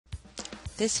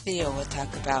This video will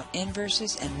talk about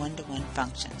inverses and one-to-one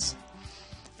functions.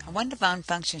 A one-to-one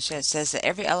function says that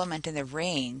every element in the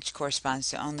range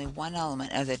corresponds to only one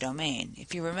element of the domain.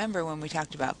 If you remember when we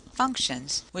talked about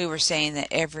functions, we were saying that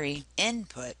every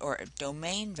input or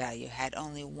domain value had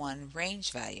only one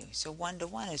range value. So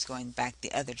one-to-one is going back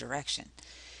the other direction.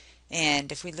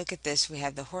 And if we look at this, we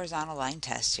have the horizontal line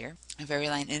test here. If every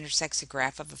line intersects a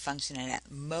graph of a function and at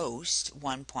most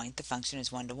one point, the function is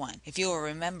one-to-one. If you will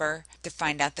remember, to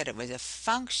find out that it was a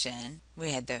function,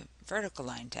 we had the vertical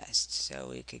line test. So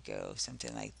we could go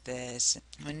something like this.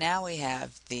 And now we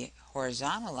have the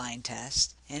horizontal line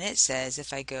test, and it says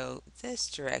if I go this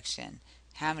direction,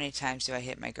 how many times do I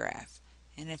hit my graph?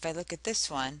 And if I look at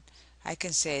this one, I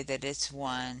can say that it's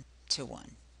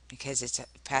 1-to-1. Because it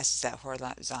passes that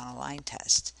horizontal line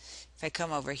test. If I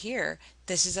come over here,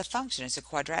 this is a function. It's a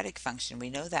quadratic function. We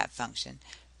know that function.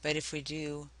 But if we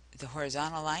do the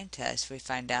horizontal line test, we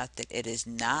find out that it is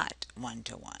not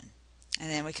one-to-one.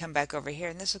 And then we come back over here,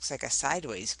 and this looks like a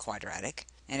sideways quadratic.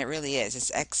 And it really is.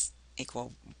 It's x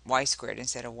equal y squared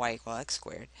instead of y equal x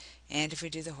squared. And if we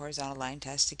do the horizontal line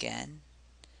test again,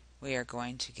 we are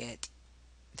going to get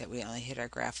that we only hit our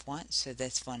graph once, so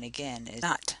this one again is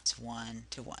not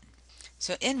one-to-one.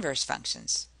 So inverse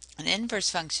functions. An inverse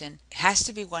function has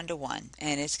to be one-to-one,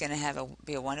 and it's going to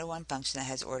be a one-to-one function that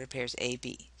has ordered pairs a,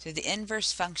 b. So the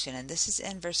inverse function, and this is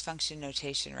inverse function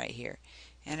notation right here,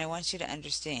 and I want you to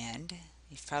understand,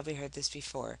 you've probably heard this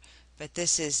before, but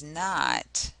this is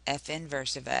not f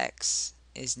inverse of x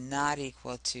is not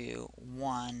equal to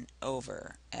 1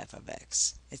 over f of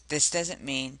x. This doesn't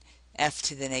mean f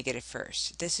to the negative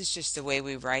first. This is just the way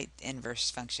we write inverse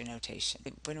function notation.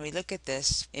 When we look at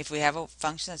this, if we have a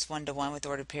function that's one-to-one with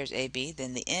ordered pairs a, b,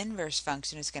 then the inverse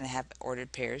function is going to have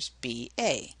ordered pairs b,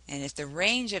 a. And if the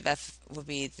range of f will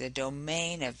be the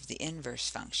domain of the inverse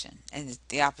function, and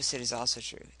the opposite is also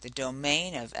true. The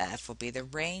domain of f will be the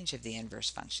range of the inverse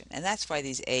function. And that's why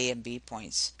these a and b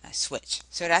points switch.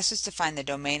 So it asks us to find the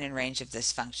domain and range of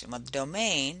this function. Well, the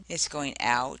domain is going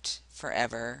out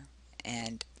forever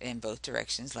and in both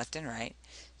directions, left and right.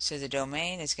 So the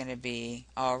domain is going to be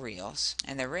all reals,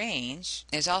 and the range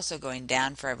is also going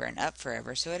down forever and up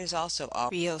forever, so it is also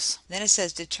all reals. Then it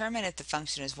says determine if the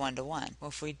function is one-to-one. Well,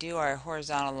 if we do our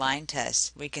horizontal line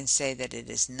test, we can say that it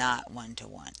is not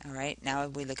one-to-one. All right, now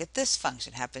if we look at this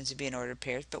function, it happens to be in ordered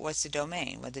pairs, but what's the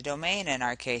domain? Well, the domain in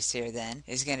our case here then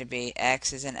is going to be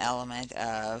x is an element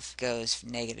of, goes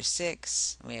from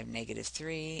 -6, we have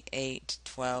 -3, 8,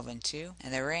 12, and 2,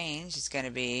 and the range is going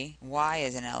to be y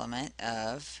is an element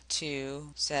of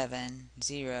 2, 7,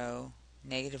 0,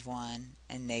 -1,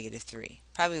 and -3.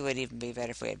 Probably would even be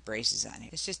better if we had braces on here.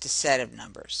 It's just a set of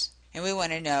numbers. And we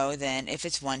want to know then if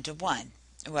it's one-to-one.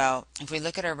 Well, if we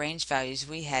look at our range values,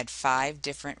 we had 5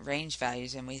 different range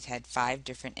values and we had 5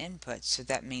 different inputs. So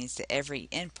that means that every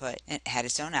input had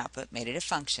its own output, made it a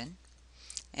function,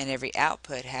 and every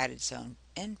output had its own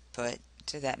input.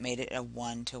 So that made it a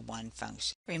one-to-one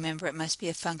function. Remember, it must be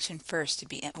a function first to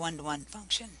be a one-to-one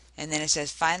function. And then it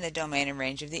says find the domain and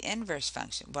range of the inverse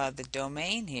function. Well, the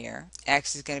domain here,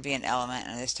 x is going to be an element,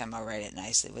 and this time I'll write it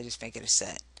nicely. We'll just make it a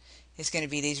set. It's going to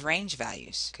be these range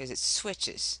values because it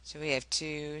switches. So we have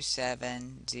 2,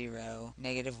 7, 0,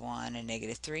 -1, and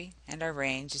 -3. And our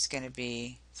range is going to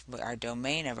be our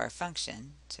domain of our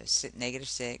function. So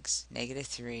 -6,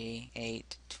 -3,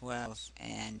 8, 12,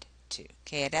 and 2.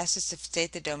 Okay, it asks us to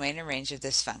state the domain and range of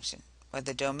this function. Well,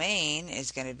 the domain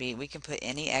is going to be, we can put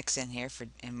any x in here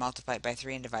and multiply it by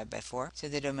 3 and divide by 4. So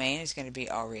the domain is going to be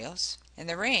all reals. And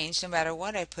the range, no matter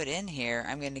what I put in here,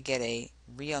 I'm going to get a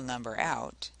real number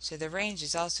out. So the range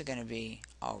is also going to be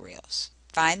all reals.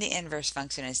 Find the inverse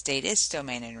function and state its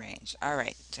domain and range.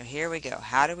 Alright, so here we go.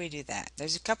 How do we do that?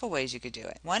 There's a couple ways you could do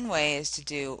it. One way is to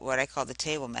do what I call the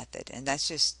table method, and that's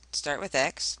just start with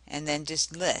x and then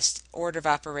just list order of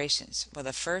operations. Well,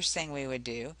 the first thing we would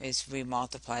do is we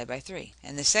multiply by 3.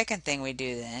 And the second thing we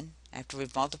do then, after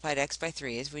we've multiplied x by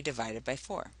 3, is we divide it by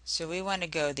 4. So we want to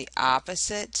go the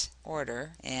opposite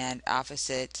order and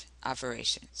opposite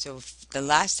operation. So the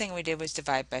last thing we did was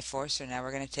divide by 4, so now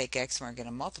we're going to take x and we're going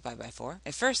to multiply by 4.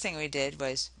 The first thing we did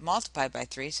was multiply by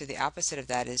 3, so the opposite of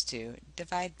that is to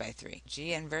divide by 3.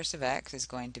 G inverse of x is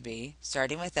going to be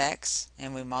starting with x,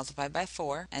 and we multiply by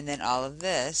 4, and then all of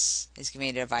this is going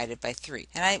to be divided by 3.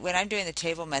 And when I'm doing the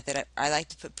table method, I like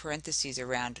to put parentheses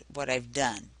around what I've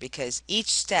done, because each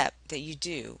step that you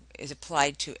do is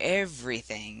applied to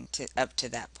everything up to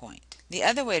that point. The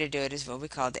other way to do it is what we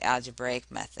call the algebraic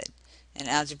method. An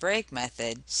algebraic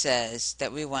method says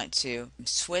that we want to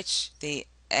switch the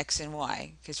x and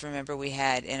y, because remember we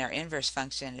had in our inverse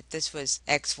function, if this was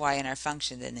xy in our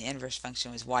function, then the inverse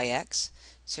function was yx.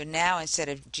 So now instead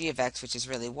of g of x, which is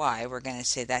really y, we're going to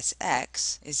say that's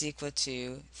x is equal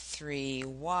to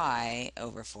 3y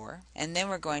over 4. And then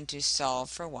we're going to solve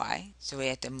for y. So we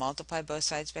have to multiply both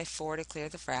sides by 4 to clear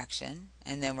the fraction.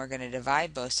 And then we're going to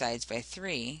divide both sides by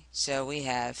 3. So we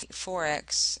have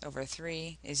 4x over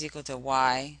 3 is equal to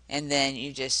y. And then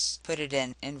you just put it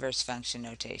in inverse function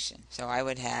notation. So I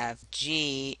would have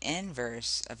g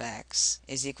inverse of x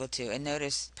is equal to, and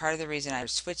notice part of the reason I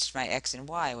switched my x and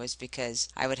y was because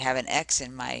I would have an x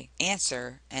in my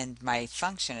answer, and my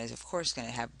function is of course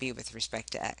going to be with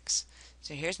respect to x.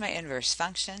 So here's my inverse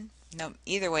function. No,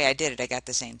 either way I did it, I got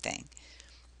the same thing.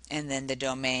 And then the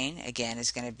domain again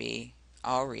is going to be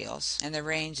all reals, and the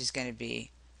range is going to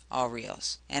be all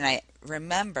reals. And I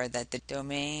remember that the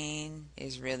domain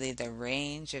is really the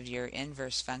range of your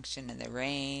inverse function, and the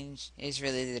range is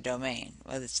really the domain.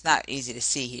 Well, it's not easy to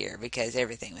see here because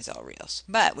everything was all reals.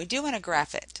 But we do want to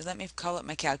graph it. So let me call up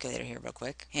my calculator here real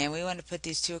quick. And we want to put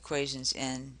these two equations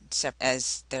in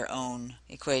as their own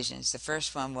equations. The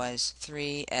first one was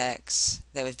 3x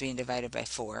that was being divided by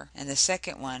 4. And the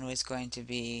second one was going to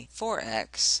be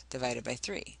 4x divided by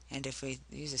 3. And if we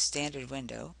use a standard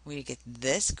window, we get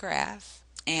this graph.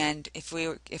 And if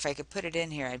I could put it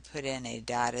in here, I'd put in a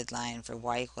dotted line for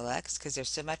y equal x because they're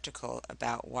symmetrical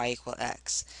about y equal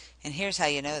x. And here's how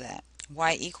you know that.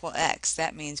 Y equal x,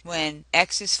 that means when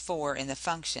x is 4 in the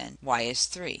function, y is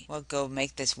 3. Well, go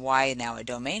make this y now a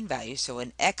domain value. So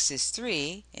when x is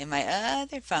 3 in my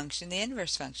other function, the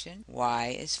inverse function,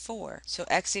 y is 4. So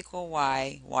x equal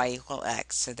y, y equal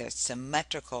x. So they're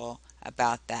symmetrical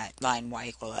about that line y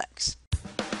equal x.